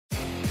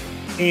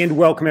And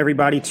welcome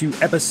everybody to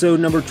episode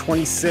number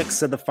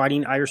 26 of the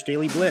Fighting Irish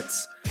Daily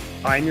Blitz.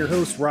 I'm your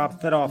host, Rob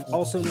Fedoff,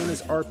 also known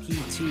as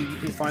RPT. You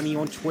can find me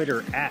on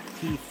Twitter at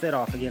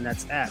PFedoff. Again,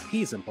 that's at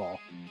P as in Paul,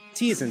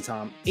 T as in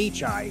Tom,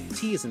 H-I,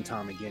 T as in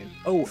Tom again,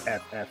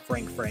 O-F-F,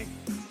 Frank.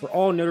 For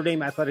all Notre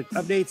Dame athletic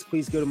updates,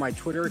 please go to my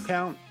Twitter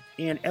account.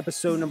 And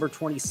episode number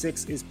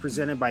 26 is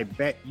presented by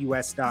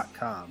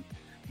BetUS.com.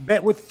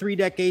 Bet with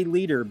 3-decade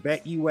leader,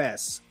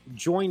 BetUS.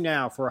 Join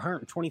now for a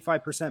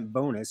 125%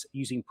 bonus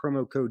using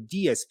promo code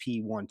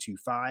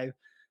DSP125.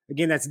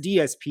 Again, that's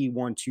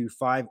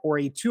DSP125, or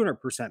a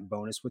 200%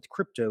 bonus with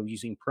crypto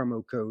using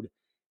promo code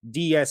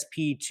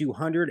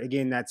DSP200.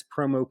 Again, that's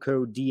promo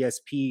code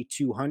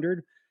DSP200.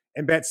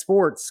 And bet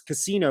sports,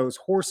 casinos,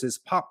 horses,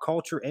 pop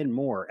culture, and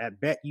more at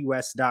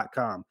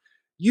BetUS.com.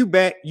 You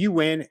bet, you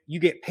win,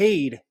 you get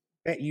paid.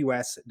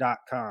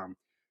 BetUS.com.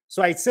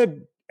 So I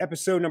said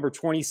episode number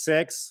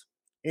 26.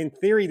 In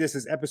theory, this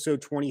is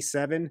episode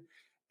 27.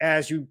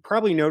 As you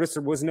probably noticed,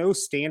 there was no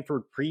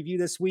Stanford preview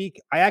this week.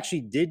 I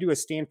actually did do a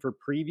Stanford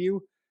preview,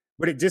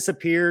 but it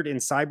disappeared in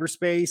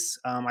cyberspace.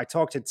 I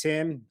talked to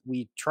Tim.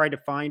 We tried to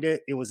find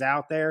it. It was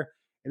out there,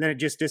 and then it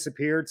just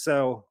disappeared.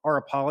 So our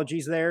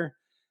apologies there.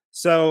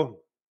 So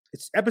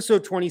it's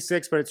episode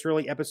 26, but it's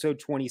really episode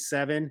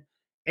 27.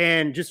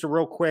 And just a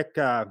real quick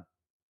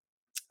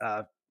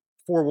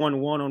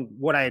 411 on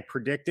what I had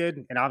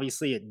predicted. And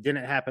obviously it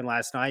didn't happen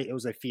last night. It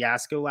was a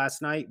fiasco last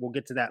night. We'll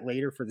get to that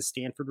later for the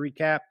Stanford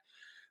recap.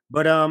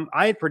 But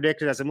I had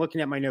predicted, as I'm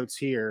looking at my notes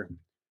here,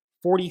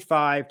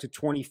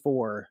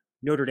 45-24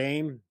 Notre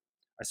Dame.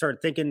 I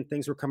started thinking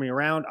things were coming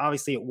around.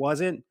 Obviously it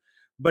wasn't.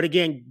 But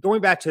again,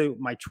 going back to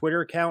my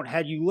Twitter account,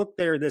 had you looked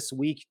there this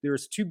week,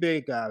 there's two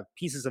big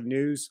pieces of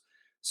news.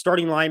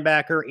 Starting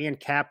linebacker and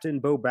captain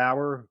Bo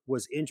Bauer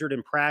was injured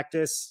in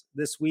practice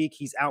this week.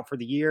 He's out for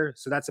the year,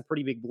 so that's a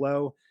pretty big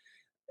blow.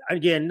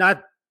 Again,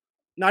 not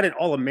an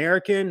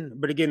All-American,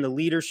 but again, the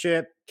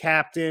leadership,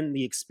 captain,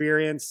 the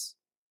experience,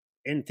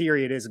 in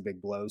theory, it is a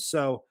big blow.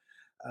 So,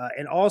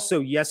 and also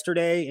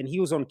yesterday, and he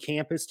was on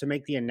campus to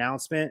make the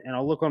announcement, and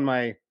I'll look on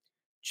my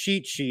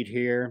cheat sheet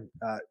here,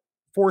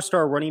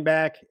 4-star running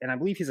back, and I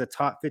believe he's a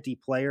top 50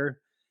 player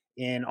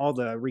in all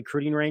the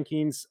recruiting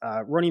rankings.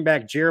 Running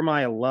back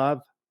Jeremiah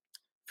Love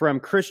from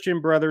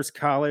Christian Brothers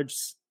College.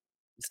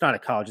 It's not a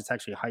college, it's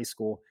actually a high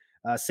school.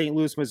 St.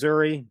 Louis,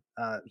 Missouri.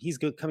 He's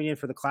coming in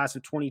for the class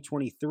of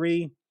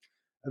 2023.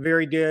 A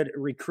very good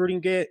recruiting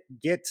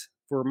get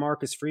for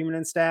Marcus Freeman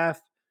and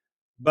staff.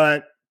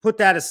 But put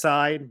that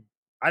aside,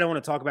 I don't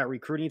want to talk about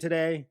recruiting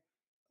today.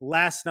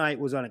 Last night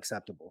was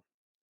unacceptable.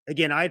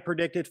 Again, I had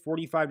predicted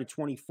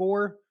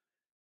 45-24,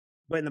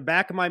 but in the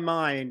back of my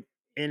mind,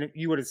 and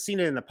you would have seen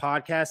it in the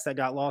podcast that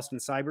got lost in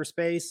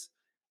cyberspace,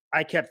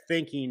 I kept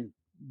thinking,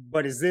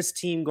 but is this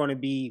team going to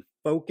be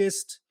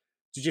focused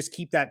to just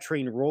keep that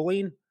train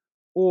rolling?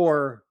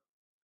 Or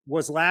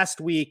was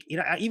last week,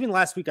 even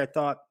last week, I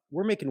thought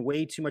we're making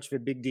way too much of a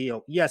big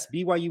deal. Yes,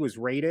 BYU was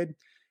rated, and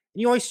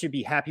you always should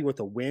be happy with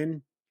a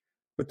win.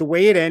 But the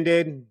way it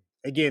ended,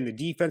 again, the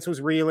defense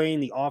was reeling.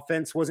 The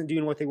offense wasn't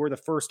doing what they were the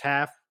first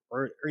half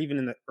or even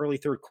in the early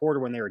third quarter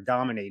when they were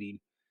dominating.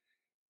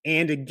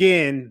 And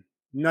again,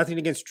 nothing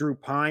against Drew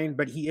Pine,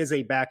 but he is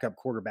a backup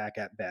quarterback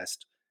at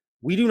best.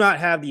 We do not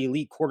have the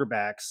elite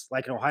quarterbacks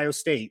like in Ohio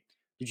State.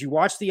 Did you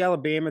watch the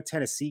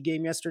Alabama-Tennessee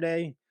game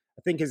yesterday?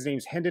 I think his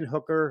name's Hendon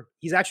Hooker.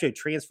 He's actually a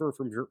transfer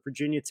from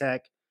Virginia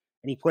Tech,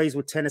 and he plays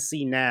with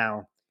Tennessee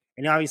now.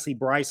 And obviously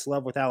Bryce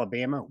Love with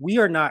Alabama. We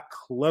are not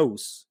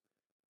close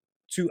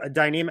to a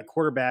dynamic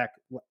quarterback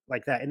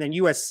like that. And then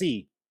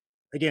USC,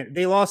 again,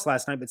 they lost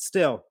last night, but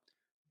still,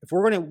 if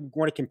we're going to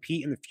want to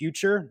compete in the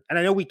future, and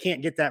I know we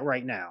can't get that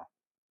right now,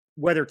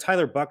 whether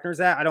Tyler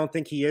Buckner's at, I don't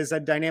think he is a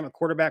dynamic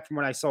quarterback from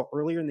what I saw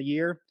earlier in the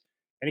year.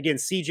 And again,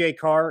 CJ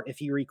Carr, if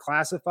he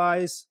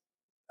reclassifies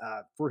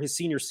for his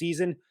senior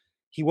season,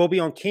 he will be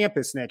on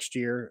campus next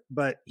year,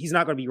 but he's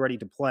not going to be ready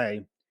to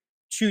play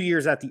 2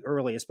 years at the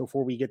earliest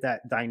before we get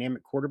that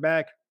dynamic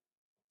quarterback.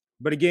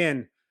 But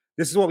again,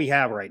 this is what we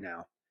have right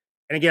now.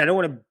 And again, I don't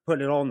want to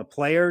put it all on the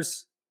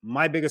players.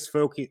 My biggest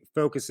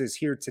focus is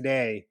here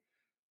today.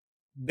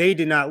 They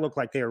did not look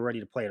like they were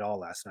ready to play at all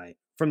last night.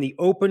 From the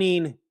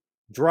opening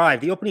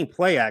drive, the opening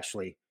play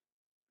actually,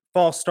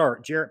 false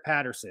start, Jarrett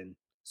Patterson,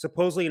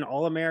 supposedly an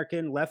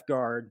All-American left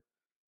guard,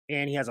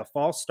 and he has a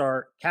false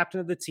start, captain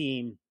of the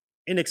team,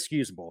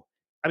 inexcusable.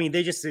 I mean,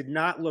 they just did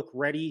not look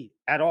ready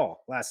at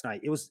all last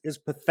night. It was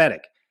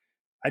pathetic.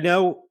 I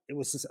know it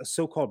was a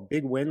so-called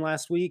big win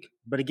last week,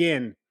 but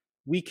again,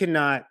 we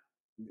cannot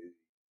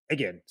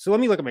 – so let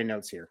me look at my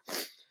notes here.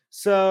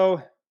 So,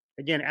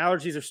 again,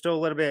 allergies are still a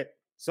little bit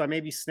 – so I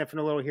may be sniffing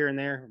a little here and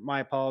there.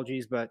 My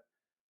apologies, but,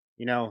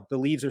 the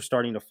leaves are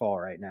starting to fall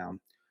right now.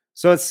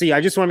 So let's see.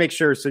 I just want to make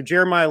sure. So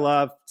Jeremiah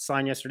Love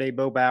signed yesterday.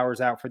 Bo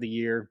Bauer's out for the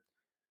year.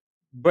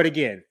 But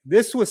again,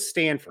 this was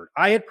Stanford.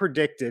 I had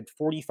predicted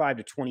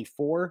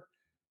 45-24.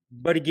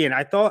 But again,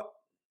 I thought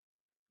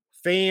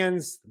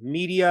fans,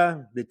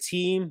 media, the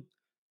team,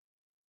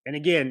 and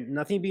again,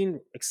 nothing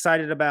being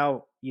excited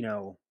about,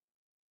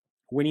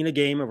 winning a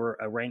game over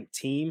a ranked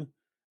team.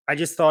 I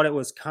just thought it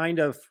was kind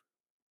of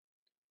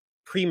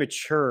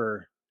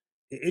premature.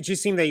 It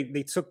just seemed they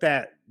took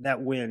that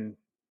win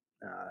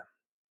uh,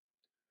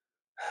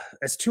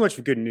 as too much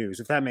of good news,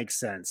 if that makes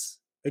sense.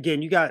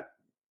 Again, you got,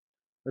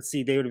 let's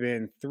see, they would have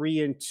been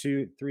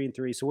 3-2,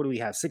 3-3. So what do we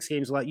have? 6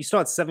 games left. You still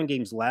had 7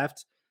 games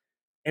left.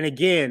 And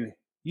again,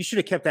 you should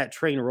have kept that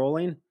train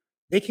rolling.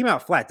 They came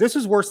out flat. This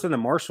was worse than the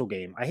Marshall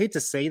game. I hate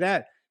to say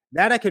that.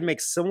 That I could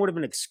make somewhat of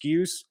an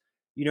excuse.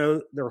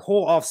 Their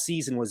whole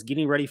offseason was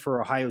getting ready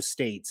for Ohio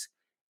State.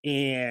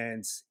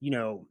 And,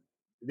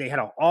 they had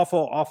an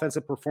awful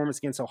offensive performance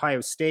against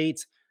Ohio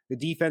State. The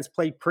defense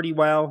played pretty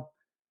well.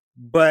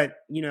 But,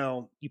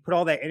 you put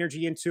all that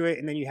energy into it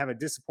and then you have a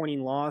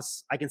disappointing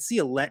loss. I can see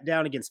a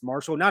letdown against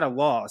Marshall, not a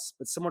loss,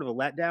 but somewhat of a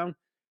letdown.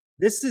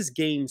 This is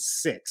game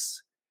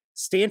 6.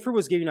 Stanford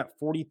was giving up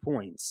 40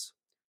 points.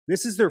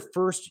 This is their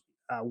first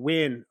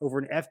win over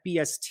an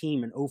FBS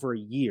team in over a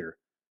year.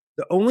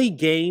 The only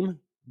game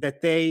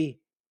that they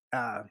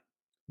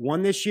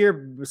won this year,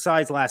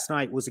 besides last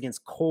night, was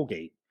against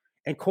Colgate.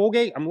 And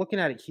Colgate, I'm looking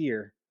at it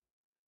here.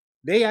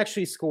 They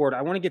actually scored.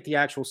 I want to get the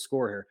actual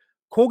score here.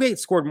 Colgate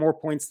scored more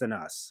points than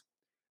us.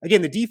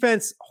 Again, the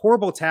defense,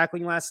 horrible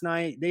tackling last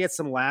night. They had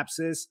some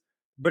lapses.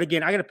 But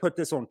again, I got to put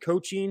this on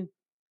coaching,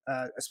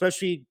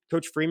 especially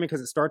Coach Freeman,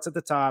 because it starts at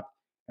the top,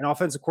 and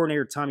offensive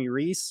coordinator Tommy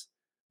Rees.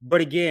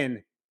 But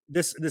again,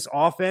 this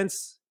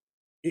offense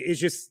is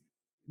just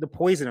the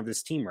poison of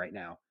this team right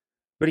now.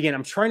 But again,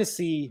 I'm trying to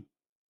see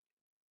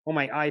on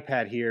my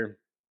iPad here.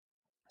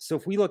 So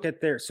if we look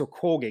at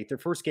Colgate, their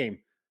first game.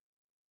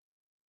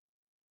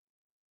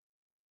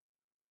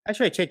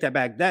 Actually, I take that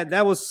back.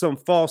 That was some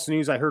false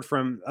news I heard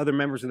from other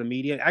members of the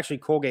media. Actually,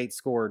 Colgate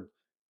scored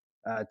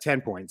 10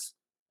 points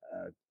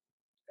uh,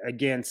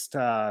 against.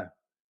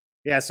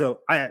 Yeah, so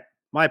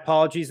my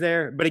apologies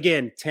there. But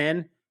again,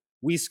 10.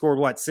 We scored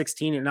what,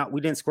 16, and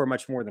we didn't score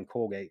much more than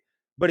Colgate.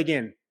 But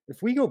again,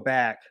 if we go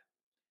back,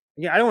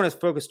 yeah, I don't want to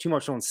focus too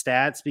much on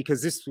stats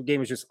because this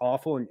game is just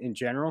awful in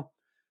general.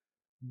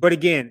 But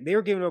again, they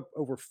were giving up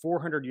over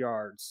 400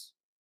 yards.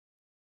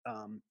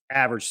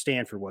 Average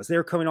Stanford was. They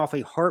were coming off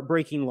a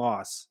heartbreaking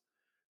loss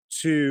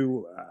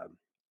to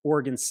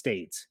Oregon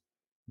State.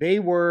 They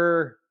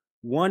were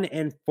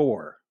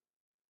 1-4.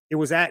 It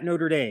was at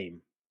Notre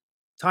Dame.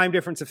 Time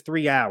difference of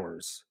 3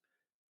 hours.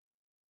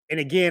 And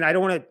again, I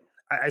don't want to.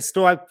 I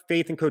still have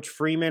faith in Coach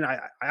Freeman.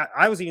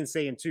 I was even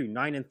saying too,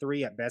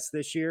 9-3 at best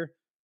this year.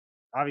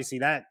 Obviously,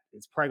 that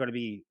it's probably going to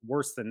be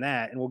worse than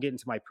that, and we'll get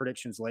into my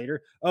predictions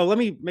later. Oh, let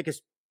me make a.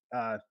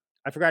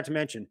 I forgot to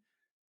mention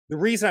the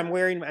reason I'm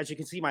wearing, as you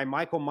can see, my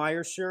Michael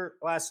Myers shirt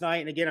last night,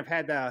 and again, I've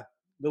had the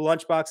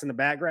lunchbox in the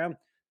background,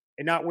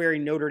 and not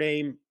wearing a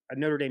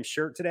Notre Dame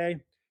shirt today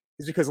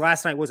is because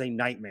last night was a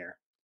nightmare.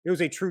 It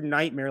was a true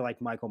nightmare, like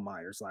Michael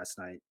Myers last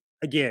night.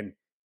 Again,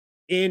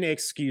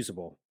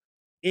 inexcusable,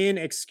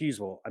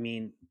 inexcusable. I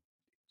mean,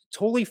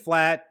 totally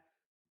flat.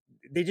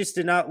 They just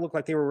did not look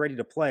like they were ready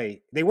to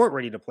play. They weren't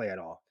ready to play at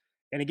all.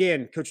 And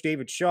again, Coach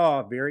David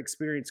Shaw, very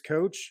experienced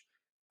coach.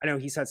 I know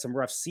he's had some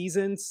rough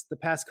seasons the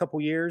past couple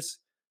years,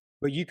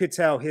 but you could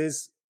tell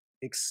his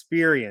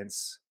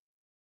experience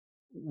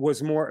was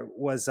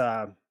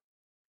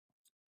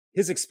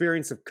his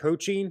experience of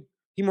coaching.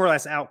 He more or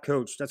less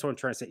outcoached. That's what I'm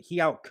trying to say. He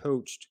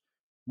outcoached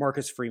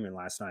Marcus Freeman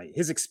last night.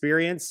 His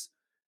experience,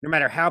 no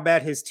matter how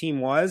bad his team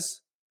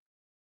was,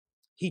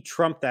 he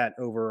trumped that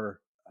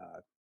over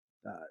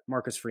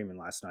Marcus Freeman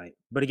last night.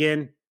 But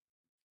again,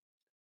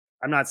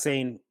 I'm not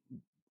saying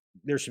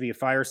there should be a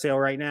fire sale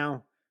right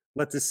now.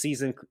 Let this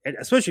season,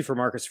 especially for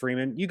Marcus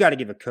Freeman, you got to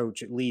give a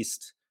coach at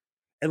least,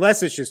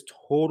 unless it's just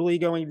totally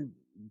going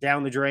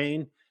down the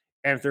drain.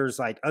 And if there's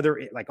like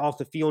other like off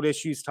the field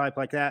issues type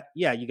like that,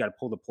 yeah, you got to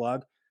pull the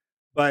plug.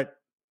 But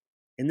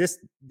in this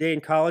day in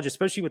college,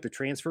 especially with the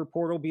transfer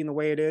portal being the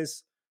way it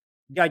is,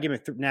 you got to give him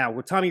now.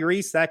 With Tommy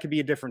Rees, that could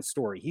be a different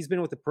story. He's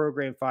been with the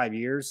program 5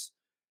 years,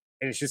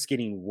 and it's just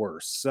getting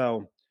worse.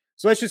 So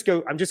let's just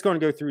go. I'm just going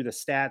to go through the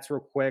stats real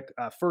quick.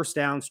 First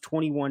downs,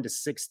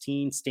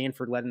 21-16.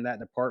 Stanford led in that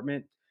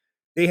department.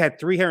 They had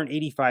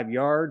 385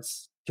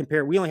 yards.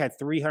 We only had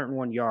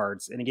 301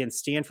 yards. And again,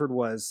 Stanford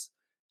was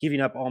giving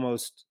up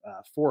almost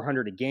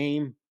 400 a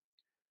game.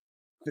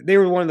 They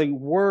were one of the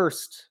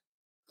worst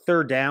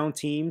third down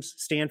teams,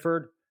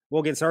 Stanford.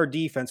 Well, against our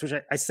defense, which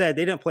I said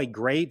they didn't play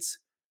great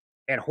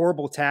and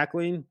horrible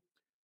tackling,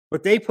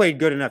 but they played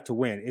good enough to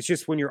win. It's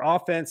just when your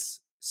offense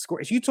score.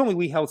 If you told me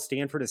we held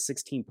Stanford to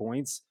 16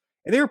 points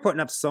and they were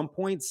putting up some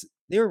points,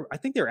 I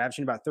think they were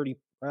averaging about 30.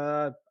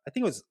 I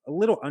think it was a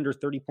little under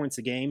 30 points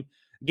a game.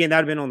 Again, that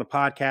would have been on the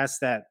podcast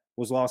that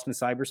was lost in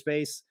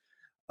cyberspace.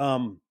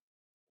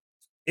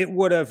 It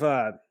would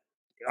have.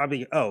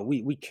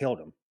 We killed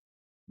them.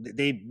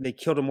 They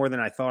killed them more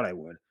than I thought I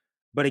would.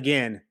 But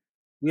again,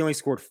 we only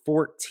scored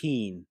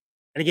 14.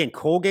 And again,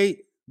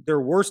 Colgate,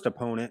 their worst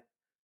opponent,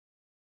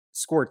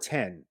 scored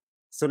 10.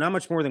 So not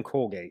much more than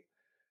Colgate.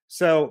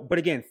 So, but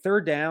again,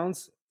 third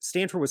downs,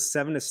 Stanford was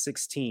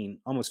 7-16,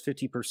 almost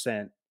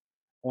 50%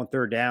 on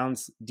third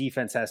downs.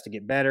 Defense has to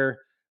get better.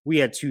 We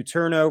had 2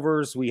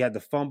 turnovers. We had the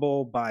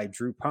fumble by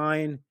Drew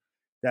Pine.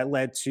 that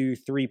led to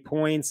 3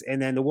 points,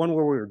 and then the one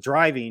where we were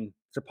driving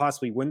to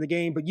possibly win the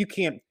game. But you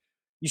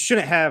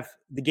shouldn't have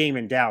the game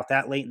in doubt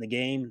that late in the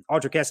game.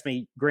 Audric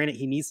Esme, granted,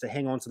 he needs to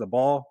hang on to the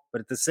ball,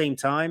 but at the same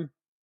time,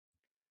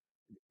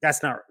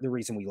 that's not the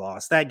reason we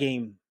lost that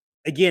game.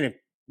 Again, if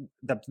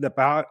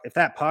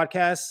that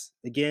podcast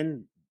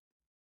again,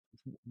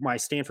 my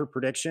Stanford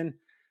prediction,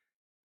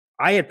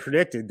 I had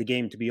predicted the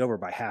game to be over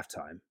by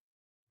halftime.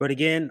 But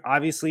again,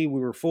 obviously, we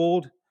were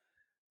fooled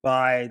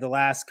by the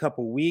last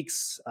couple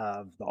weeks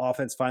of the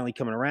offense finally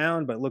coming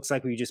around. But it looks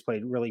like we just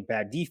played really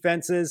bad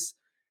defenses.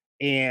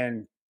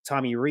 And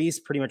Tommy Reese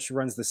pretty much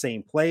runs the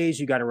same plays.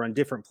 You got to run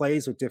different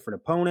plays with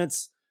different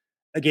opponents.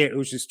 Again, it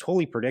was just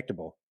totally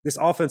predictable. This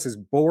offense is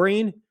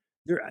boring.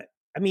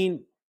 I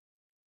mean,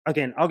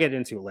 again, I'll get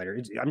into it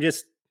later. I'm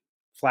just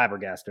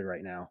flabbergasted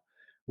right now.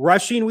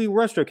 Rushing, we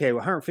rushed okay,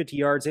 150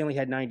 yards. They only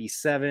had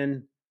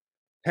 97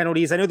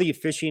 penalties. I know the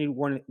officiating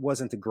one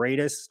wasn't the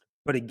greatest,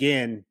 but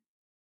again,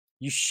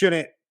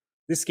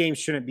 this game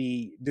shouldn't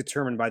be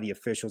determined by the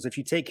officials. If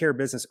you take care of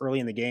business early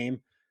in the game,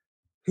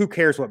 who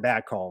cares what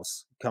bad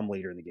calls come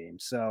later in the game?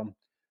 So,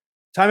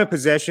 time of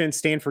possession,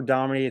 Stanford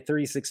dominated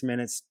 36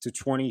 minutes to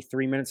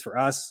 23 minutes for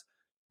us.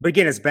 But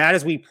again, as bad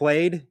as we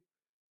played,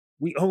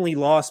 we only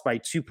lost by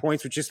 2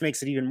 points, which just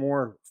makes it even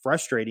more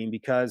frustrating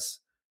because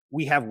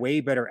we have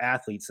way better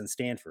athletes than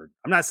Stanford.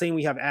 I'm not saying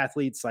we have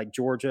athletes like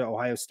Georgia,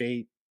 Ohio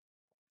State,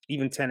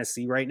 even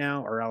Tennessee right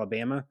now, or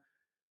Alabama,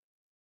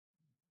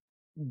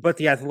 but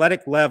the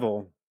athletic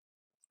level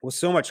was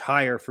so much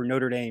higher for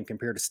Notre Dame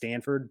compared to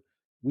Stanford.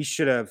 We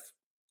should have,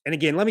 and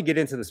again, let me get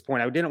into this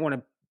point. I didn't want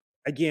to,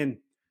 again,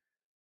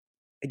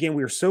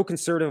 we were so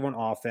conservative on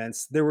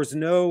offense. There was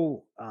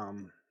no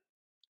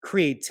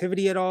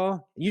creativity at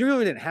all. You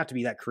really didn't have to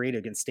be that creative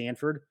against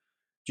Stanford.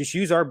 Just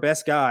use our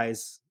best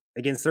guys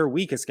against their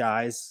weakest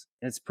guys,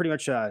 and it's pretty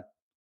much a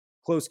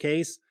close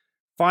case.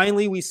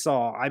 Finally, we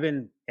saw,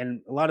 and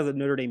a lot of the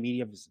Notre Dame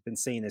media has been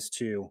saying this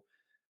too,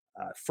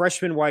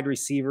 freshman wide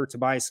receiver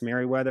Tobias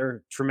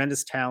Merriweather,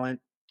 tremendous talent.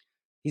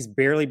 He's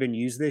barely been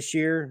used this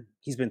year.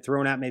 He's been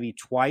thrown out maybe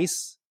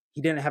twice.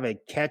 He didn't have a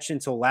catch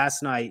until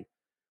last night.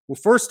 Well,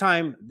 first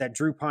time that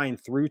Drew Pine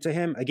threw to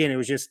him, again, it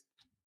was just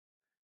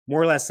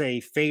more or less a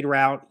fade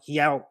route. He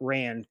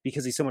outran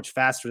because he's so much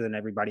faster than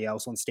everybody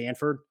else on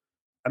Stanford.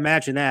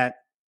 Imagine that.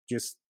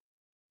 Just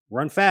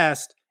run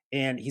fast,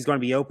 and he's going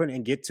to be open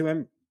and get to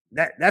him.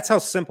 That's how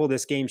simple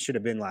this game should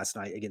have been last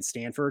night against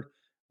Stanford,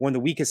 one of the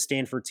weakest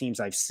Stanford teams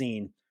I've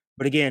seen.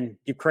 But again,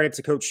 give credit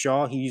to Coach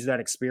Shaw. He used that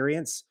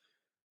experience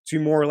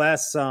to more or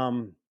less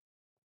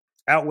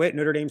outwit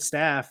Notre Dame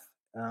staff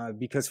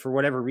because for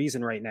whatever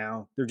reason right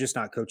now, they're just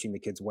not coaching the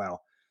kids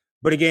well.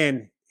 But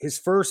again, his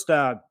first,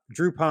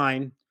 Drew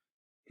Pine,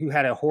 who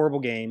had a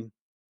horrible game.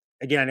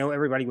 Again, I know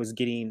everybody was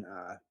getting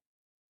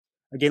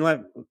again,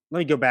 let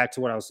me go back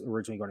to what I was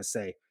originally going to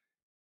say.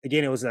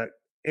 Again, it was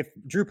if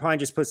Drew Pine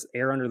just puts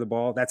air under the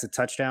ball, that's a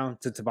touchdown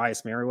to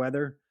Tobias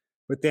Merriweather.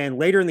 But then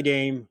later in the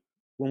game,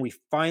 when we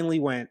finally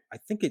went, I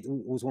think it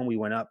was when we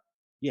went up.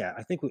 Yeah,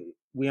 I think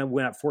we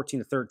went up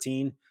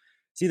 14-13.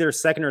 It's either a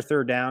second or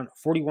third down,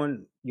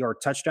 41-yard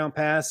touchdown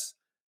pass.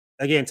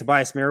 Again,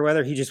 Tobias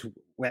Merriweather, he just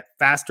went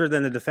faster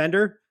than the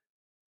defender,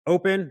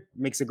 open,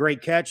 makes a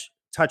great catch,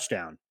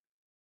 touchdown.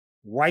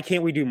 Why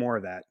can't we do more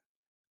of that?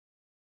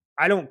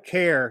 I don't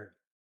care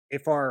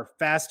if our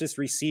fastest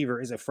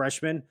receiver is a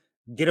freshman,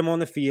 get him on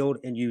the field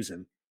and use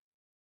him.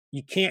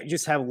 You can't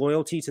just have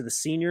loyalty to the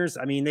seniors.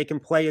 I mean, they can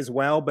play as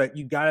well, but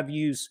you got to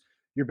use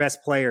your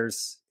best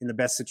players in the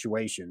best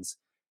situations.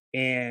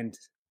 And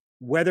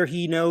whether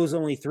he knows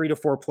only 3 to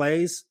 4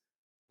 plays,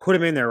 put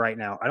him in there right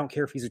now. I don't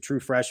care if he's a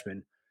true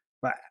freshman.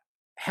 But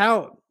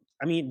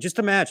just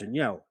imagine,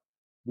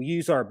 we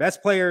use our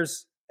best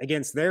players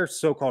against their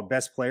so-called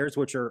best players,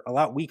 which are a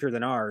lot weaker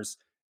than ours,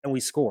 and we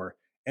score.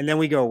 And then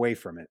we go away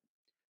from it.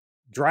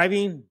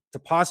 Driving to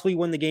possibly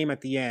win the game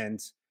at the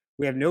end.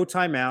 We have no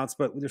timeouts,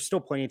 but there's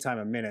still plenty of time,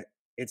 a minute.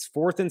 It's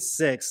 4th and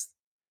 6th,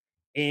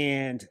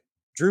 and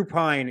Drew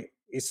Pine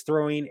is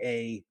throwing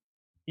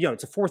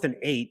it's a 4th and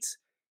 8,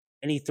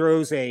 and he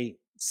throws a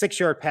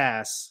 6-yard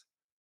pass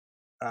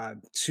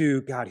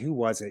to, God, who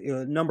was it?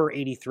 Number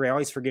 83. I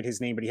always forget his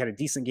name, but he had a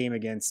decent game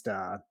against,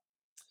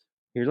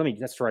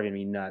 that's driving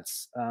me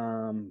nuts. He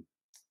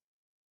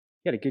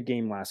had a good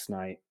game last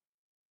night.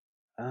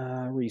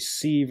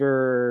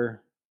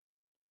 Receiver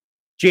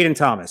Jaden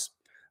Thomas,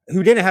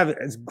 who didn't have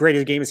as great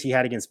a game as he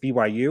had against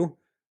BYU.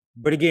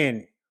 But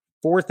again,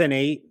 4th and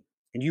 8,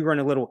 and you run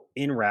a little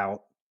in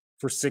route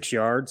for 6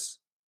 yards.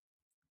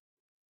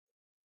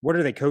 What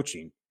are they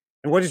coaching?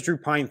 And what is Drew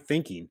Pine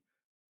thinking?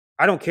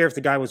 I don't care if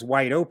the guy was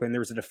wide open.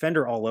 There was a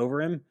defender all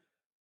over him.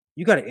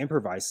 You got to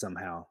improvise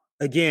somehow.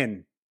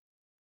 Again,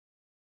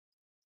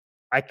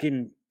 I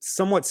can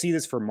somewhat see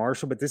this for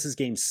Marshall, but this is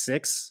game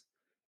 6.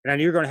 And I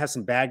knew you're going to have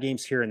some bad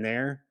games here and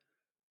there.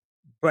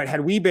 But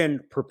had we been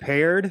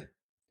prepared,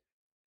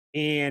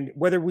 and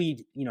whether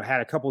we,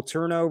 had a couple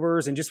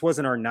turnovers and just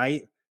wasn't our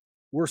night,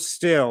 we're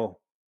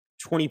still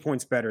 20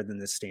 points better than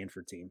this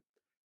Stanford team.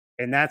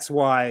 And that's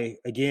why,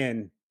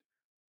 again,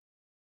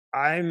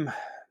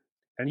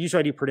 and usually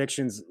I do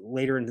predictions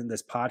later in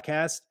this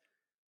podcast.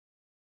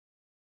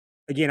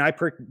 Again, I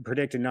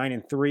predicted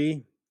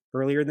 9-3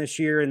 earlier this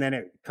year, and then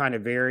it kind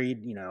of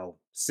varied. 6-6,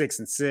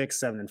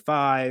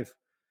 7-5,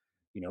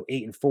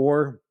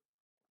 8-4.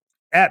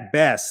 At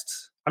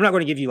best, I'm not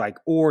going to give you like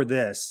or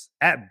this.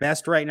 At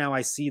best, right now,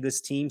 I see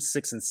this team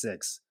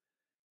 6-6.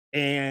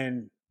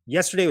 And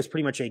yesterday was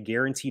pretty much a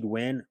guaranteed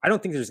win. I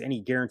don't think there's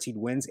any guaranteed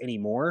wins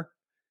anymore,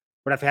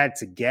 but I've had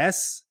to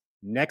guess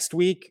next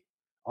week.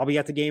 I'll be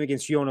at the game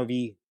against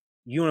UNLV,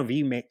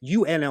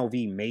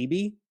 UNLV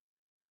maybe,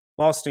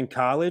 Boston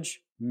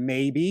College,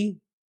 maybe,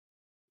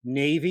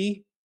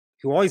 Navy,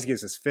 who always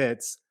gives us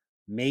fits,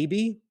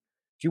 maybe.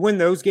 If you win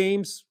those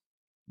games,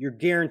 you're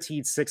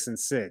guaranteed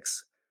 6-6.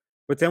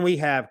 But then we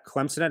have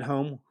Clemson at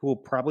home, who will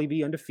probably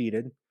be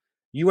undefeated.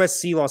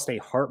 USC lost a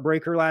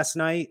heartbreaker last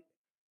night.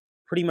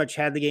 Pretty much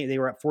had the game. They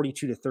were at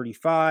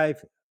 42-35.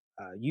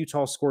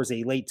 Utah scores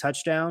a late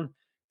touchdown.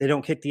 They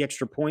don't kick the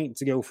extra point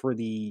to go for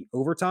the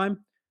overtime.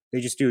 They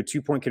just do a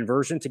 2-point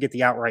conversion to get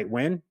the outright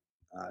win.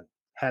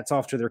 Hats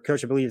off to their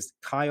coach. I believe it's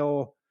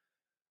Kyle.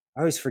 I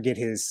always forget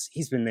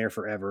he's been there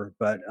forever,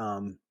 but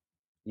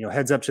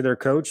heads up to their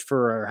coach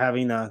for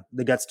having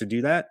the guts to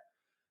do that.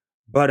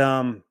 But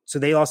so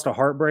they lost a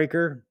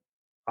heartbreaker.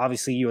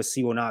 Obviously,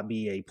 USC will not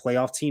be a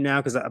playoff team now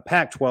because a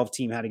Pac-12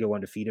 team had to go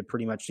undefeated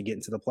pretty much to get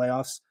into the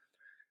playoffs.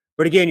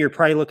 But again, you're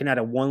probably looking at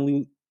a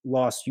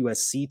one-loss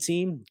USC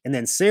team. And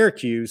then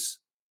Syracuse,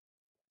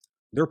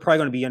 they're probably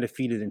going to be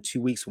undefeated in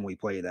 2 weeks when we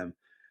play them.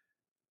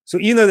 So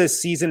even though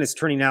this season is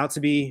turning out to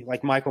be,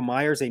 like Michael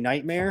Myers, a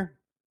nightmare,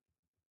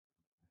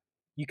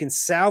 you can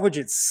salvage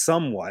it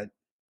somewhat.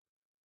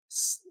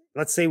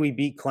 Let's say we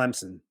beat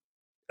Clemson.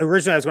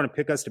 Originally, I was going to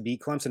pick us to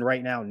beat Clemson.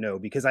 Right now, no,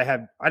 because I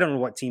don't know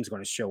what team's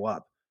going to show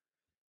up.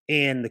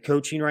 And the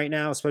coaching right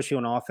now, especially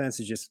on offense,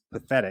 is just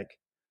pathetic.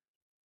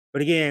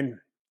 But again,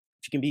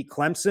 if you can beat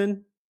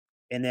Clemson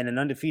and then an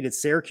undefeated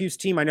Syracuse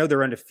team, I know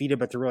they're undefeated,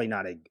 but they're really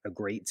not a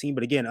great team.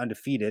 But again,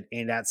 undefeated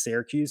and at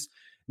Syracuse,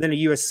 then a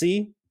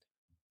USC,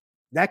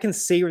 that can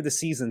savor the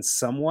season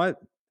somewhat.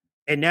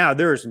 And now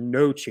there is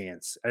no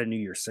chance at a New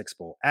Year's Six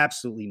Bowl.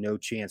 Absolutely no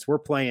chance. We're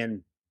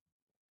playing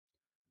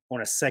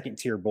on a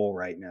second-tier bowl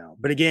right now.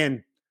 But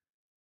again,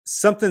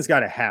 something's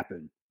got to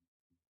happen.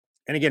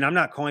 And again, I'm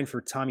not calling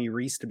for Tommy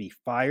Rees to be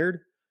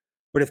fired.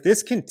 But if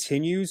this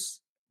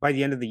continues by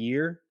the end of the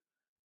year,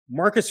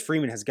 Marcus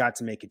Freeman has got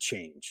to make a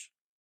change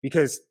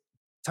because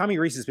Tommy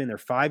Rees has been there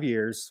 5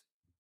 years.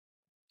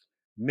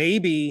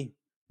 Maybe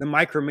the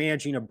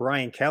micromanaging of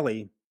Brian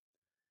Kelly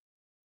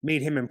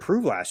made him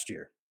improve last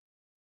year.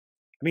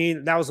 I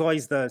mean, that was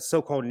always the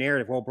so-called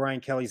narrative. Well,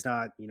 Brian Kelly's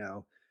not,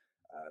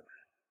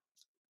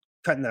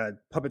 cutting the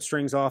puppet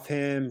strings off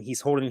him.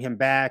 He's holding him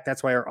back.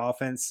 That's why our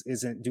offense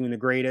isn't doing the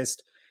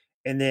greatest.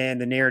 And then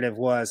the narrative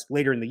was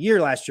later in the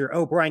year last year,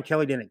 oh, Brian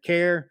Kelly didn't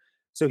care.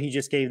 So he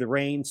just gave the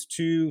reins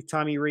to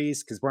Tommy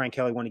Rees because Brian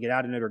Kelly wanted to get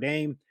out of Notre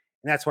Dame.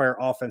 And that's why our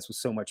offense was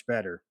so much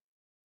better.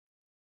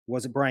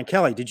 Was it Brian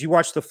Kelly? Did you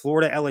watch the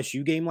Florida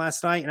LSU game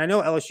last night? And I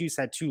know LSU's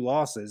had 2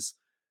 losses.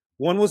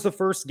 One was the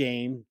first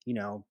game,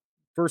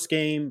 first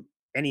game,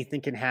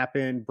 anything can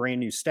happen, brand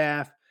new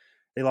staff.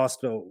 They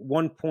lost a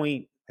 1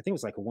 point, I think it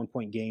was like a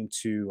 1-point game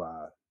to,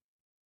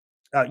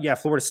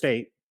 Florida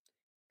State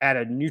at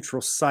a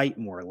neutral site,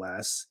 more or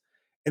less.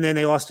 And then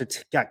they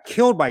got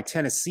killed by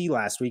Tennessee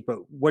last week. But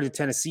what did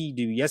Tennessee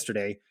do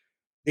yesterday?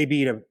 They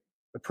beat a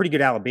pretty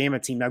good Alabama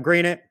team. Now,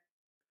 granted,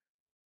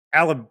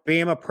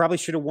 Alabama probably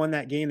should have won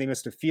that game. They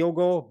missed a field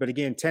goal. But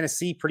again,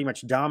 Tennessee pretty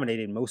much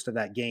dominated most of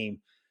that game.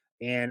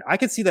 And I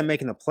could see them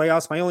making the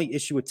playoffs. My only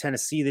issue with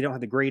Tennessee, they don't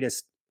have the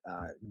greatest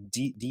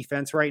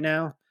defense right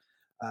now.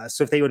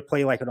 So if they would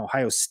play like an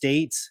Ohio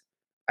State,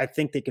 I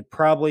think they could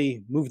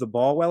probably move the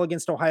ball well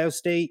against Ohio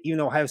State, even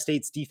though Ohio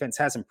State's defense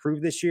has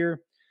improved this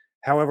year.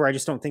 However, I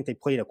just don't think they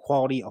played a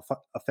quality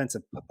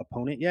offensive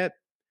opponent yet.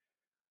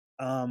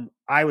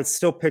 I would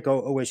still pick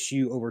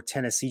OSU over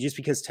Tennessee just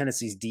because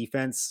Tennessee's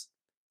defense,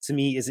 to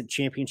me, isn't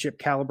championship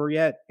caliber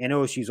yet, and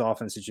OSU's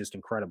offense is just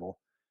incredible.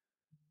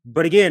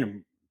 But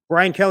again,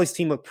 Brian Kelly's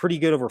team looked pretty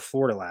good over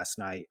Florida last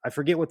night. I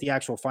forget what the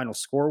actual final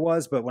score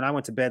was, but when I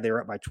went to bed, they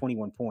were up by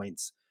 21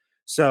 points.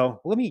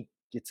 So let me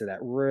get to that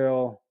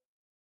real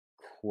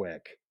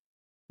quick.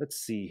 Let's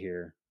see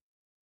here.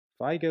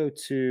 If I go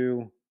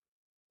to,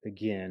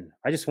 again,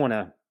 I just want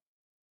to,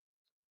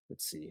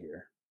 let's see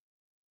here.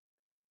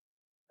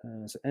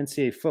 So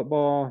NCAA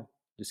football,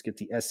 just get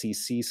the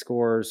SEC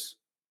scores.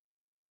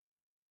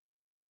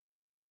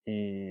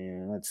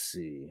 And let's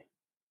see.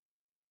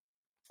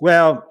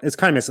 Well, it's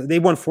kind of misleading. They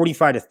won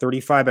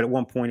 45-35, but at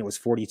one point it was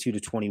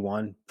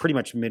 42-21, pretty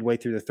much midway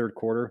through the third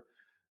quarter.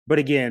 But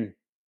again,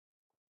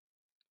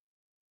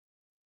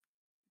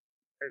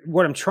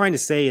 what I'm trying to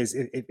say is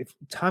if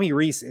Tommy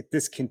Rees, if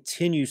this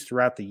continues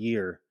throughout the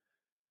year,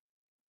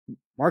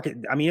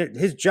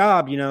 his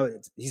job,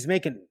 he's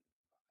making,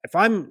 if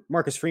I'm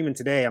Marcus Freeman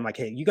today, I'm like,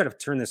 hey, you got to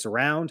turn this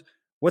around.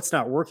 What's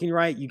not working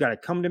right? You got to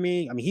come to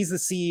me. I mean, he's the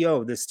CEO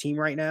of this team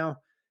right now,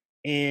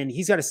 and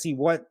he's got to see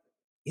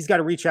he's got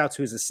to reach out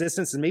to his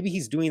assistants, and maybe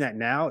he's doing that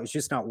now. It's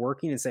just not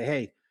working and say,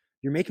 hey,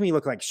 You're making me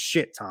look like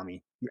shit,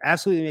 Tommy. You're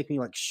absolutely making me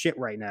like shit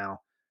right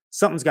now.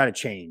 Something's got to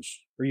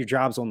change or your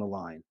job's on the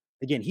line.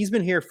 Again, he's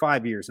been here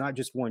 5 years, not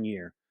just 1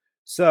 year.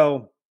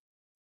 So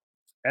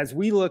as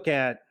we look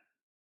at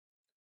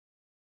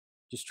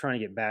just trying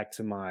to get back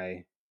to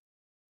my,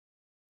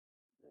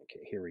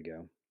 okay, here we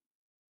go.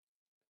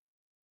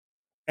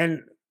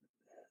 And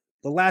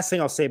the last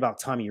thing I'll say about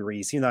Tommy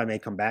Reese, even though I may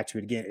come back to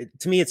it again,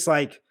 to me, it's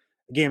like,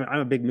 again, I'm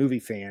a big movie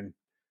fan.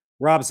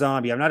 Rob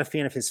Zombie, I'm not a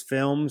fan of his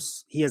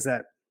films. He has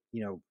that,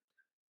 you know,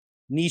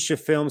 niche of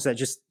films that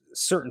just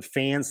certain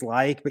fans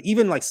like, but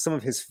even like some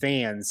of his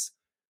fans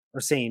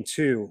are saying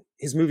too,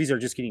 his movies are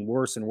just getting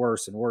worse and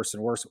worse and worse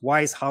and worse.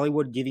 Why is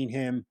Hollywood giving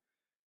him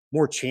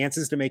more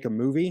chances to make a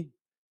movie?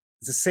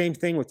 It's the same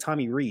thing with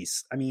Tommy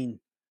Reese. I mean,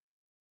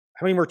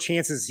 how many more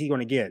chances is he going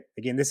to get?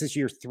 Again, this is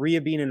year 3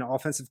 of being an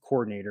offensive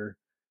coordinator.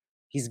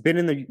 He's been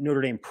in the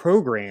Notre Dame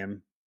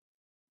program,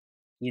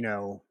 you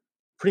know,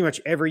 pretty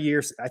much every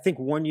year. I think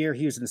 1 year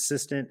he was an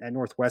assistant at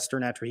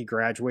Northwestern after he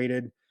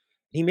graduated.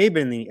 He may have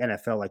been in the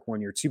NFL like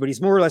 1 year or two, but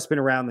he's more or less been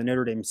around the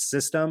Notre Dame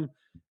system.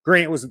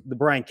 Granted, it was the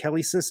Brian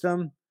Kelly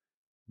system,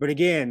 but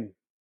again,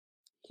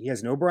 he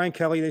has no Brian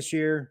Kelly this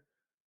year.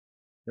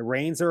 The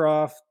reins are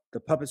off.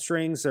 The puppet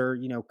strings are,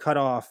 cut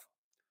off.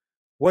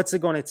 What's it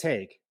going to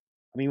take?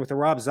 I mean, with the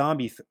Rob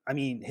Zombie, I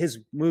mean, his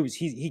movies,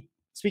 he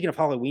speaking of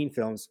Halloween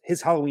films,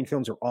 his Halloween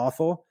films are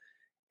awful.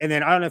 And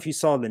then I don't know if you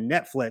saw the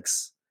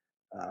Netflix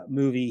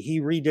movie.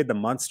 He redid the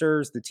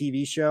Munsters, the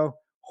TV show.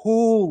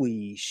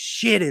 Holy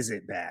shit, is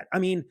it bad? I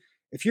mean,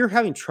 if you're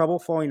having trouble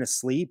falling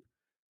asleep,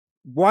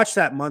 watch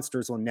that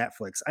Munsters on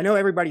Netflix. I know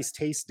everybody's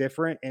taste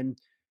different, and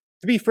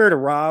to be fair to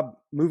Rob,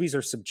 movies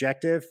are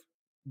subjective,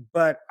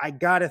 but I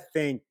gotta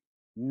think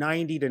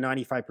 90 to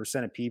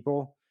 95% of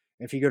people,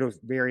 if you go to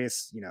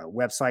various,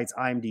 websites,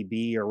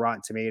 IMDb or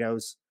Rotten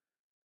Tomatoes,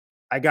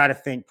 I gotta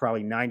think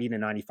probably 90 to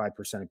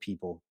 95% of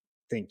people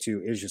think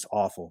too is just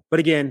awful. But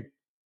again,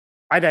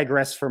 I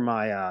digress from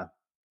my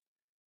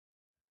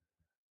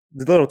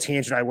the little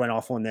tangent I went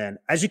off on then.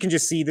 As you can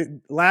just see,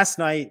 that last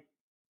night,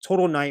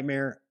 total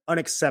nightmare,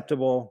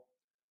 unacceptable.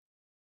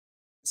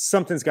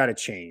 Something's got to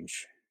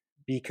change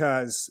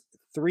because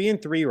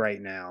 3-3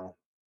 right now.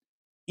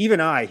 Even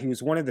I, who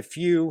was one of the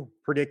few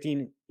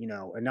predicting, a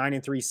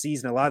 9-3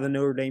 season, a lot of the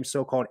Notre Dame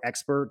so-called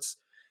experts,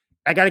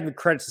 I got to give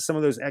credit to some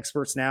of those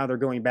experts now. They're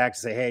going back to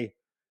say, hey,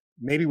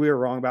 maybe we were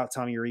wrong about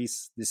Tommy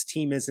Reese. This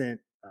team isn't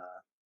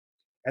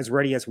as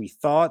ready as we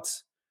thought.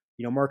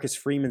 Marcus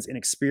Freeman's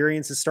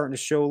inexperience is starting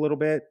to show a little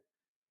bit.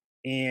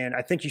 And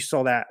I think you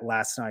saw that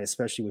last night,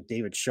 especially with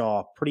David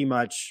Shaw pretty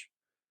much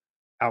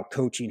out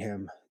coaching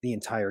him the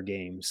entire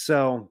game.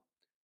 So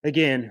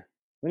again,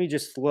 let me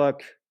just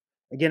look.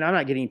 Again, I'm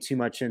not getting too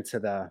much into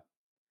the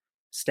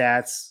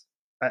stats.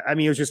 I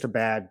mean, it was just a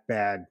bad.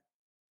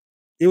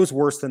 It was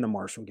worse than the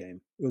Marshall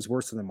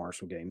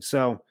game.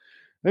 So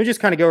let me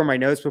just kind of go over my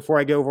notes before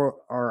I go over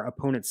our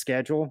opponent's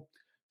schedule.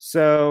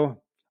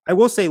 So I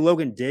will say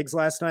Logan Diggs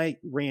last night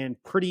ran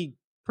pretty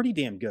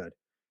damn good.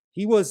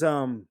 He was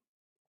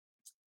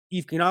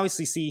you can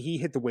obviously see he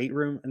hit the weight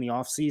room in the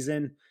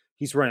offseason.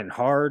 He's running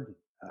hard.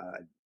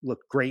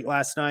 Looked great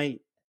last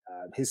night.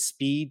 His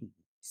speed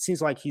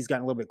seems like he's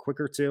gotten a little bit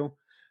quicker too.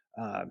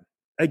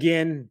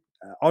 Again,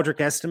 Aldrich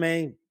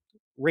Estime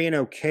ran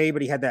okay,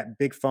 but he had that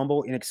big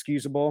fumble,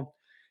 inexcusable.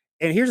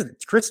 And here's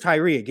Chris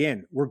Tyree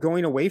again. We're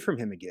going away from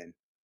him again.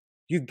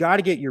 You've got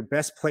to get your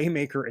best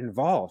playmaker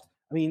involved.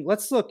 I mean,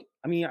 let's look.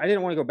 I mean, I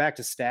didn't want to go back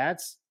to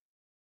stats,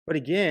 but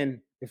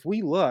again, if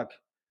we look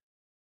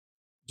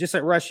just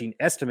at rushing,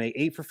 Estime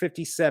 8 for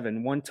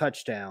 57, 1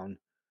 touchdown.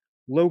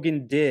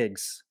 Logan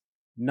Diggs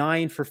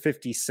 9 for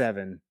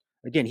 57.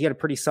 Again, he had a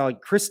pretty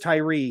solid. Chris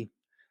Tyree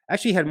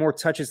actually had more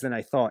touches than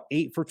I thought,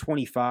 8 for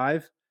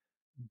 25.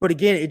 But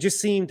again, it just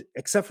seemed,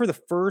 except for the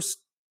first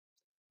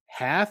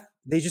half,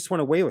 they just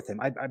went away with him.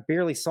 I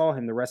barely saw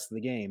him the rest of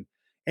the game.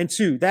 And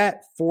two,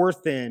 that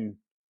 4th and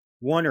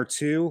 1 or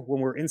 2,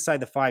 when we're inside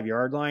the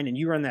 5-yard line and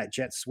you run that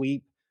jet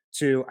sweep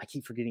to, I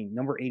keep forgetting,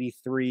 number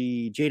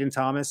 83, Jaden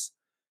Thomas,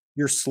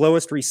 your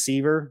slowest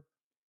receiver,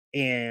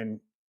 and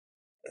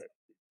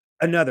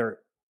another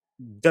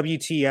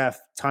WTF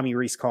Tommy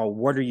Reese call.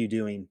 What are you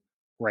doing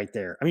right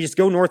there? I mean, just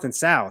go north and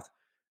south.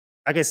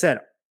 Like I said,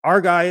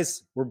 our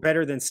guys were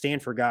better than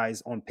Stanford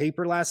guys on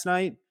paper last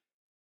night,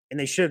 and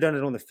they should have done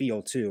it on the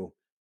field too.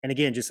 And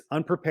again, just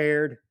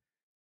unprepared.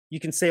 You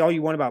can say all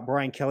you want about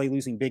Brian Kelly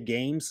losing big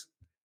games.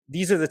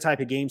 These are the type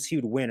of games he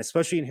would win,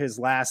 especially in his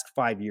last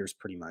 5 years,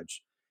 pretty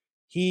much.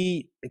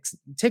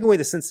 Take away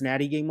the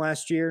Cincinnati game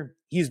last year,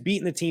 he was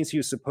beating the teams he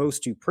was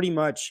supposed to pretty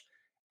much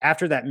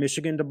after that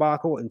Michigan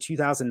debacle in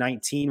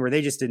 2019, where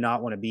they just did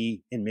not want to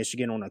be in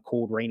Michigan on a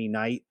cold, rainy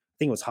night. I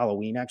think it was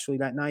Halloween actually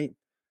that night.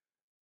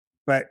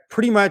 But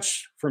pretty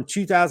much from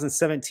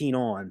 2017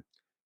 on,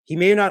 he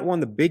may have not won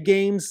the big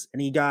games,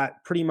 and he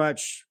got pretty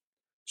much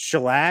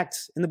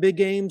shellacked in the big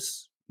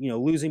games,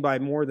 losing by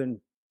more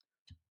than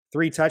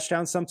 3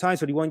 touchdowns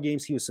sometimes, but he won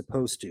games he was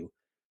supposed to.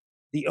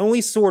 The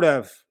only sort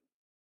of,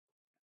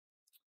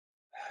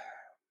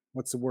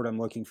 what's the word I'm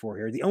looking for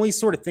here? The only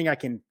sort of thing I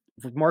can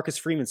with Marcus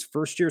Freeman's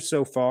first year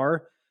so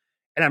far,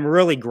 and I'm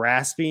really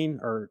grasping,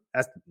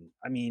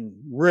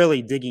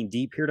 really digging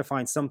deep here to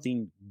find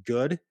something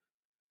good.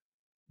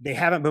 They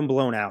haven't been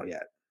blown out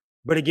yet.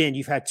 But again,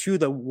 you've had two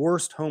of the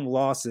worst home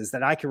losses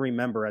that I can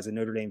remember as a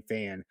Notre Dame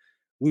fan,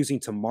 losing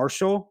to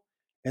Marshall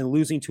and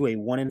losing to a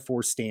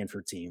 1-4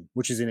 Stanford team,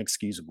 which is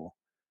inexcusable.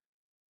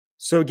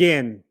 So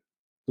again,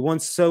 the one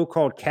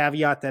so-called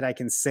caveat that I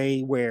can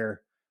say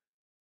where,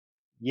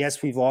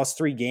 yes, we've lost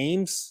 3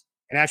 games,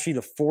 and actually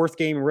the 4th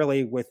game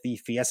really with the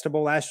Fiesta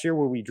Bowl last year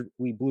where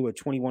we blew a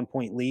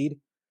 21-point lead.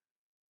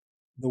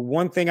 The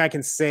one thing I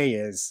can say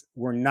is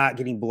we're not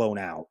getting blown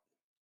out.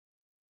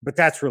 But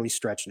that's really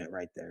stretching it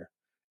right there.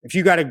 If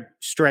you got to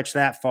stretch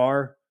that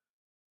far,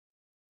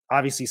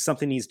 obviously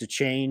something needs to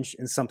change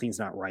and something's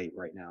not right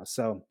now.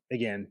 So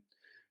again,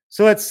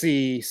 so let's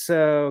see.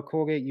 So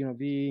Colgate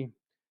UNLV.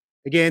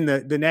 Again,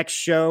 the next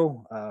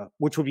show,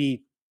 which will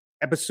be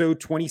episode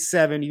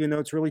 27, even though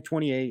it's really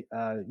 28,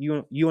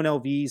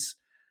 UNLV's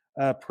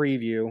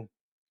preview.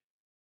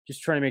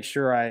 Just trying to make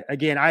sure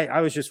I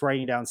was just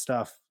writing down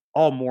stuff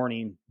all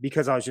morning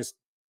because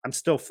I'm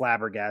still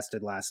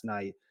flabbergasted last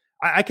night.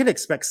 I could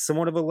expect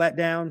somewhat of a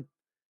letdown,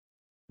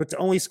 but to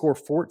only score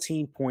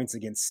 14 points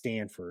against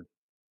Stanford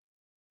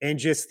and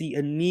just the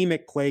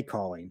anemic play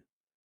calling,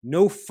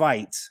 no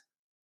fight.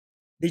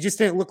 They just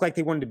didn't look like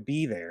they wanted to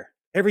be there.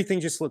 Everything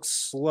just looks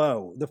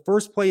slow. The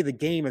first play of the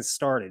game has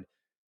started.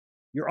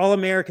 Your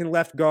All-American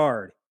left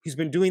guard, who's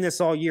been doing this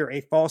all year,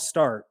 a false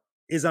start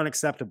is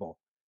unacceptable.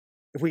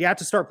 If we have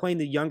to start playing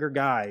the younger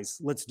guys,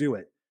 let's do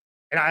it.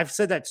 And I've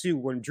said that too.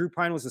 When Drew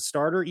Pine was a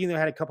starter, even though he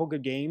had a couple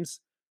good games,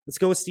 let's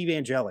go with Steve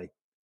Angeli.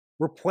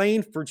 We're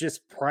playing for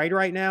just pride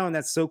right now, and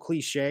that's so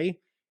cliche.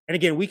 And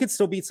again, we could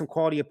still beat some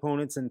quality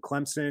opponents in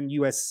Clemson,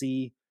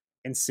 USC,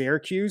 and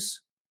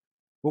Syracuse.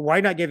 But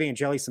why not give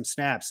Angeli some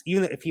snaps,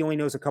 even if he only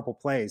knows a couple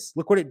plays?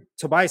 Look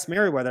Tobias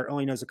Merriweather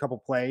only knows a couple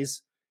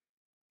plays.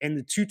 And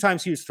the 2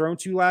 times he was thrown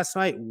to last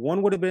night,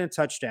 one would have been a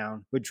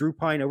touchdown, but Drew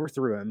Pine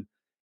overthrew him.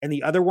 And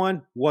the other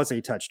one was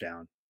a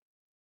touchdown.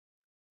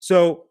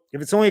 So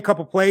if it's only a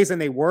couple plays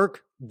and they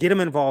work, get them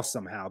involved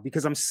somehow,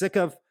 because I'm sick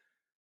of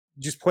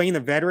just playing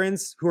the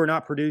veterans who are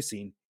not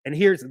producing. And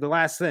here's the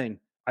last thing.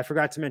 I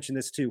forgot to mention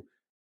this too.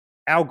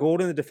 Al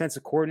Golden, the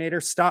defensive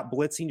coordinator, stop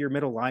blitzing your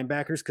middle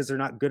linebackers because they're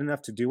not good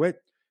enough to do it.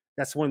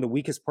 That's one of the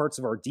weakest parts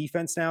of our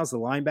defense now is the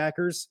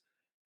linebackers.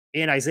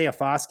 And Isaiah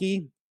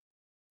Foskey,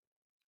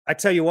 I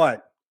tell you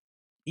what,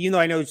 even though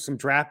I know some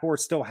draft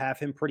boards still have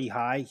him pretty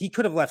high, he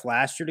could have left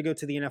last year to go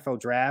to the NFL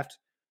draft.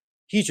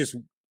 He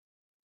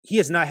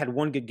has not had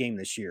one good game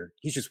this year.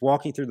 He's just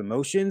walking through the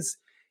motions.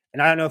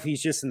 And I don't know if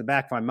he's just in the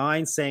back of my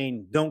mind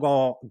saying, don't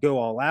go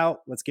all out.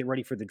 Let's get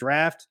ready for the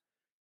draft.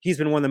 He's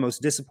been one of the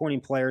most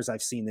disappointing players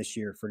I've seen this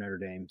year for Notre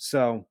Dame.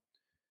 So,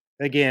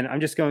 again,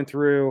 I'm just going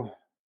through.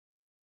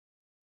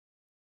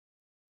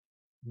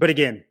 But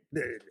again,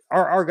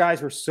 our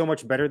guys were so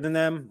much better than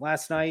them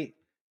last night.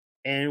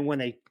 And when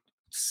they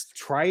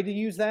tried to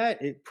use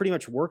that, it pretty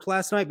much worked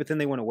last night, but then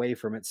they went away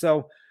from it.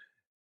 So,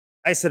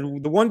 I said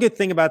the one good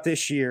thing about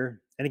this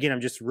year, and again,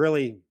 I'm just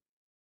really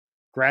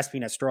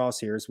grasping at straws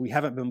here, is we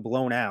haven't been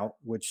blown out,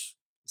 which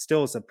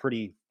still is a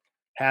pretty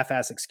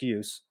half-ass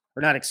excuse,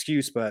 or not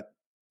excuse, but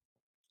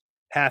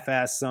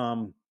half-ass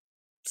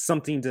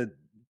something to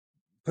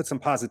put some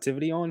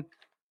positivity on,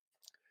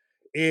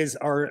 is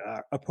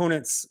our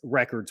opponents'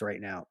 records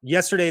right now.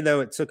 Yesterday,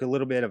 though, it took a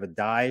little bit of a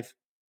dive.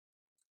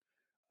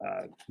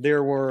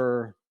 There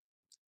were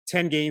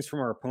 10 games from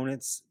our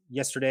opponents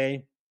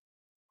yesterday,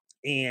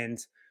 and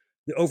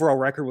the overall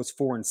record was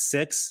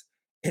 4-6.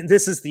 And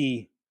this is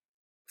the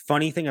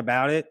funny thing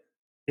about it.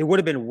 It would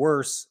have been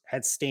worse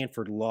had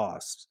Stanford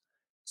lost.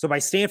 So by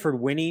Stanford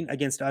winning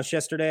against us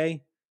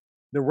yesterday,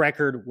 the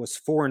record was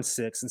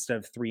 4-6 instead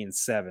of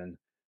 3-7.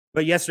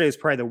 But yesterday was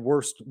probably the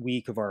worst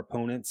week of our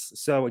opponents.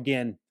 So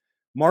again,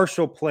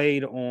 Marshall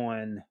played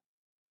on,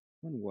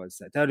 when was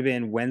that? That would have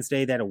been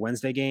Wednesday. They had a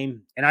Wednesday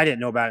game. And I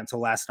didn't know about it until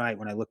last night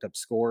when I looked up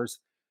scores.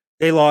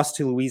 They lost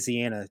to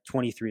Louisiana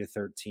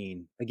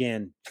 23-13.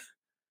 Again,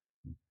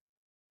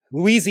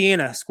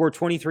 Louisiana scored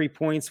 23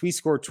 points. We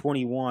scored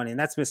 21, and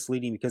that's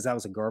misleading because that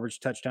was a garbage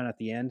touchdown at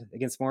the end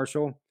against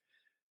Marshall.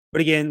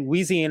 But again,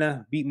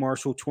 Louisiana beat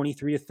Marshall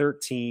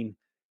 23-13.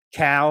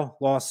 Cal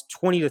lost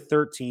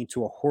 20-13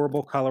 to a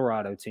horrible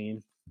Colorado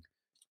team.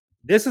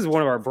 This is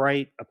one of our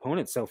bright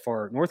opponents so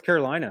far, North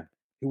Carolina,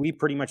 who we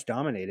pretty much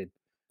dominated.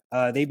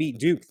 They beat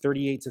Duke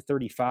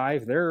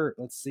 38-35. They're,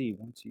 let's see,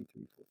 1, 2,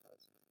 3, 4,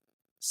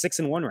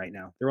 5, 6-1 right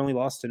now. They're only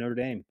lost to Notre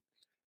Dame.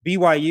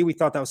 BYU, we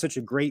thought that was such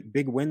a great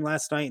big win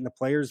last night, and the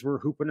players were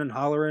hooping and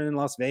hollering in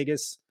Las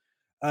Vegas.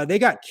 They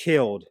got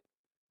killed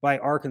by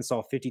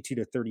Arkansas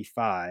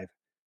 52-35.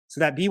 So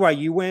that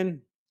BYU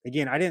win,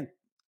 again,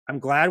 I'm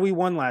glad we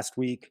won last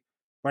week,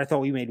 but I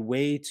thought we made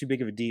way too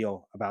big of a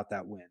deal about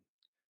that win.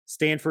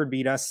 Stanford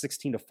beat us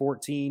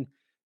 16-14.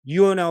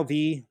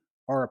 UNLV,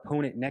 our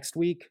opponent next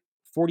week,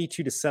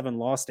 42-7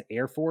 loss to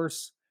Air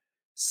Force.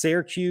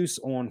 Syracuse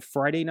on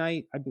Friday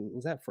night,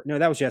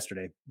 that was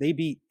yesterday. They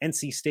beat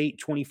NC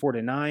State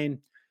 24-9.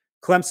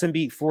 Clemson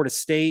beat Florida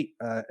State,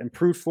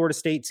 improved Florida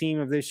State team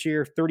of this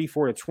year,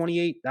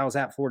 34-28. That was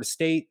at Florida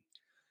State.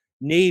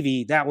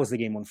 Navy, that was the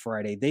game on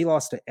Friday. They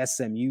lost to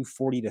SMU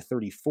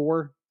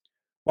 40-34.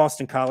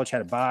 Boston College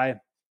had a bye.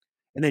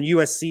 And then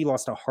USC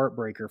lost a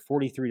heartbreaker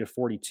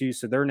 43-42.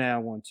 So they're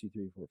now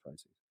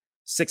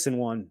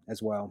 6-1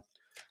 as well.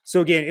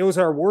 So again, it was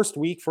our worst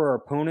week for our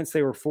opponents.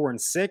 They were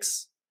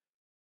 4-6.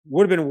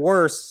 Would have been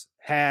worse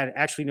had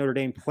actually Notre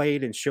Dame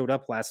played and showed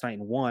up last night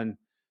and won.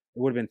 It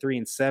would have been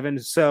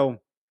 3-7. So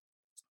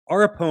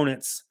our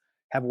opponents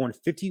have won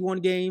 51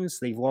 games.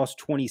 They've lost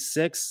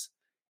 26,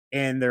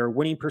 and their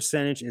winning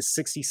percentage is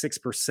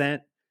 66%.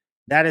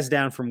 That is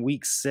down from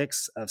week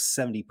 6 of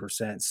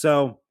 70%.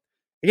 So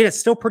again, it's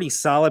still pretty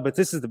solid, but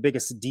this is the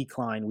biggest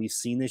decline we've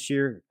seen this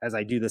year as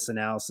I do this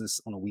analysis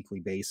on a weekly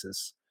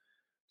basis.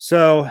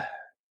 So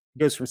it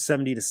goes from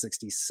 70 to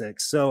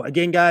 66. So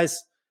again,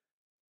 guys,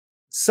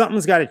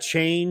 something's got to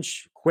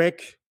change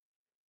quick.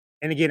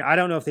 And again, I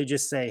don't know if they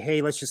just say,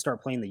 hey, let's just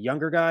start playing the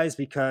younger guys,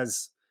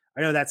 because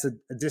I know that's a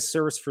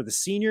disservice for the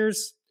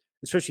seniors,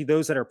 especially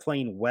those that are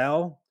playing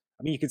well.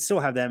 I mean, you could still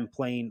have them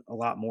playing a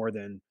lot more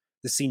than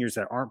the seniors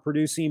that aren't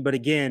producing. But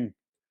again,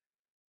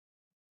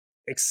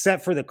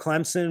 except for the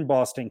Clemson,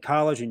 Boston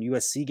College, and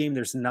USC game,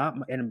 there's not,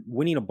 and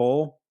winning a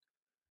bowl,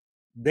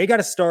 they got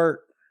to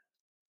start,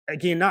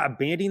 again, not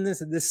abandoning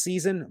this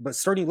season, but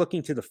starting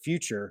looking to the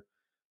future.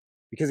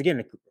 Because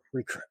again,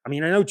 I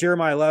mean, I know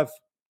Jeremiah Love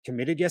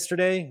committed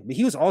yesterday, but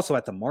he was also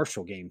at the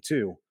Marshall game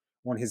too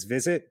on his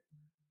visit.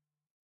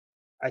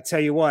 I tell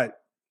you what,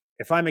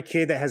 if I'm a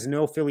kid that has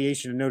no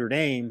affiliation to Notre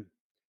Dame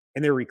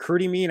and they're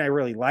recruiting me and I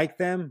really like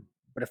them,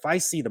 but if I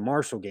see the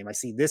Marshall game, I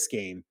see this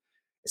game,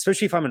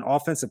 especially if I'm an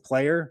offensive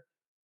player,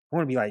 I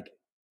want to be like,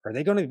 are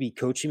they going to be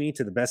coaching me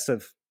to the best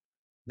of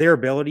their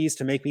abilities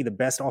to make me the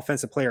best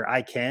offensive player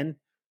I can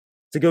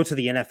to go to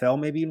the NFL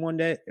maybe one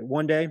day?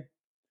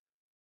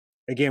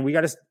 Again,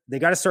 they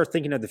got to start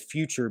thinking of the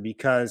future,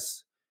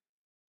 because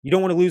you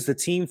don't want to lose the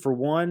team for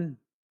one,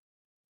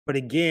 but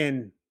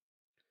again,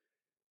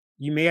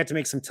 you may have to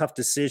make some tough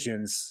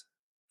decisions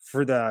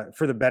for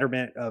the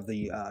betterment of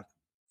the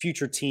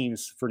future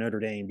teams for Notre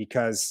Dame,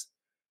 because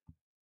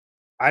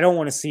I don't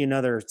want to see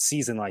another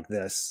season like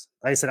this.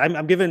 Like I said,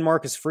 I'm giving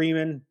Marcus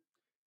Freeman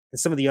and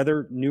some of the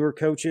other newer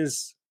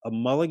coaches a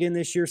mulligan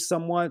this year,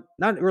 somewhat.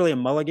 Not really a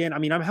mulligan. I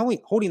mean, I'm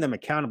holding them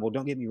accountable,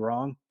 don't get me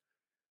wrong.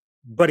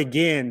 But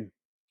again,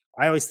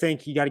 I always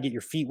think you got to get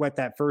your feet wet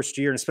that first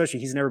year, and especially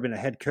he's never been a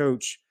head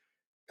coach.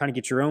 Kind of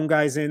get your own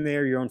guys in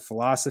there, your own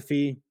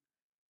philosophy.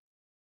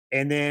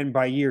 And then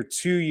by year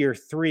 2, year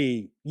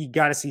 3, you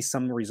got to see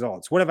some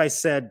results. What have I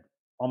said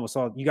almost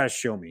all? You got to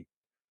show me.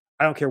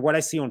 I don't care what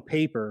I see on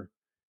paper.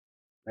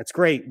 That's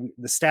great.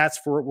 The stats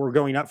were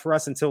going up for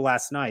us until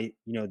last night,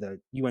 the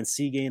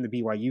UNC game,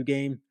 the BYU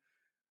game.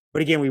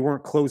 But again, we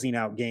weren't closing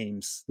out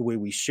games the way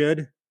we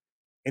should.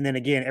 And then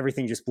again,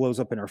 everything just blows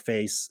up in our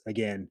face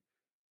again.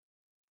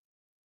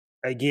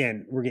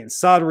 Again, we're getting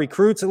solid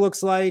recruits, it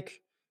looks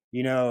like.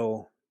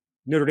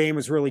 Notre Dame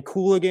was really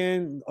cool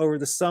again over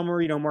the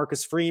summer,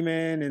 Marcus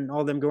Freeman and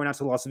all them going out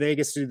to Las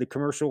Vegas to do the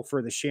commercial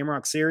for the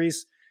Shamrock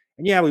Series.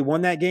 And yeah, we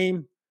won that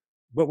game,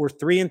 but we're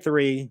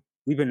 3-3.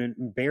 We've been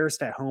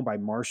embarrassed at home by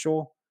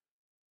Marshall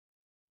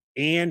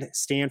and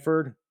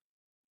Stanford.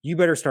 You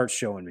better start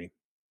showing me.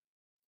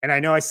 And I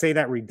know I say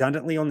that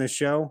redundantly on this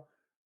show,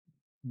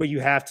 but you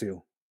have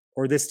to,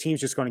 or this team's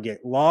just going to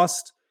get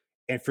lost.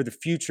 And for the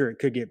future, it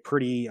could get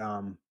pretty,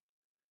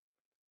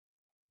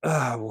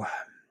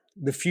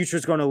 the future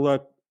is going to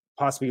look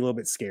possibly a little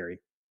bit scary.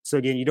 So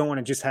again, you don't want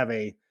to just have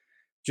a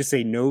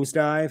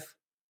nosedive.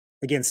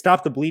 Again,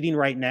 stop the bleeding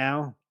right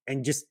now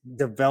and just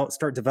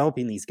start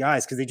developing these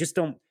guys, because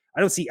I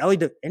don't see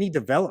any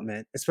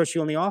development,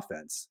 especially on the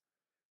offense.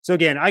 So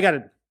again,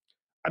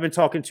 I've been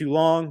talking too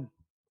long.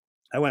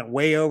 I went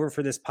way over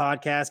for this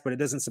podcast, but it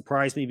doesn't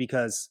surprise me,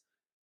 because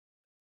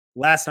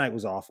last night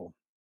was awful.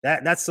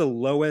 That's the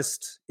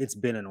lowest it's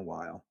been in a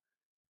while.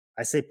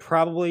 I say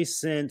probably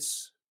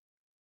since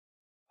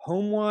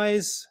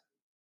home-wise,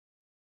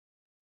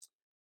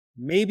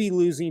 maybe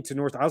losing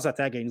to I was at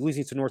that game,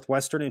 losing to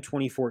Northwestern in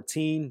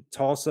 2014,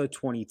 Tulsa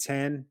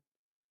 2010,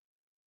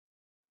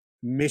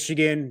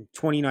 Michigan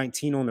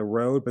 2019 on the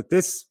road. But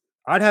this,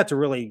 I'd have to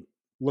really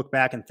look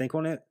back and think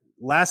on it.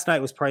 Last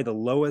night was probably the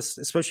lowest,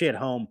 especially at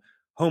home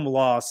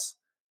loss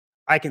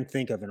I can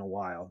think of in a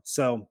while.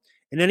 So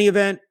in any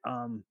event,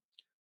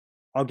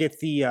 I'll get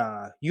the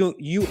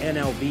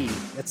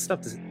UNLV. That's tough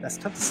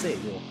to say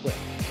real quick.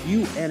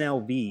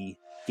 UNLV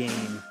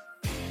game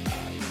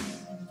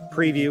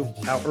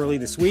preview out early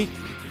this week,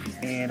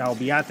 and I'll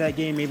be at that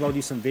game. Maybe I'll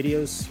do some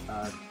videos.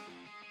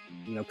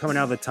 Coming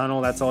out of the tunnel.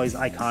 That's always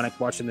iconic,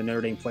 watching the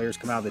Notre Dame players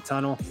come out of the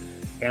tunnel.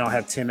 And I'll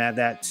have Tim add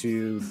that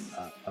to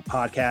a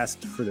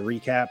podcast for the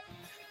recap.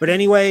 But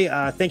anyway,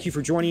 thank you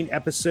for joining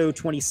episode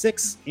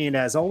 26. And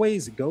as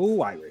always,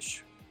 go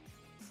Irish.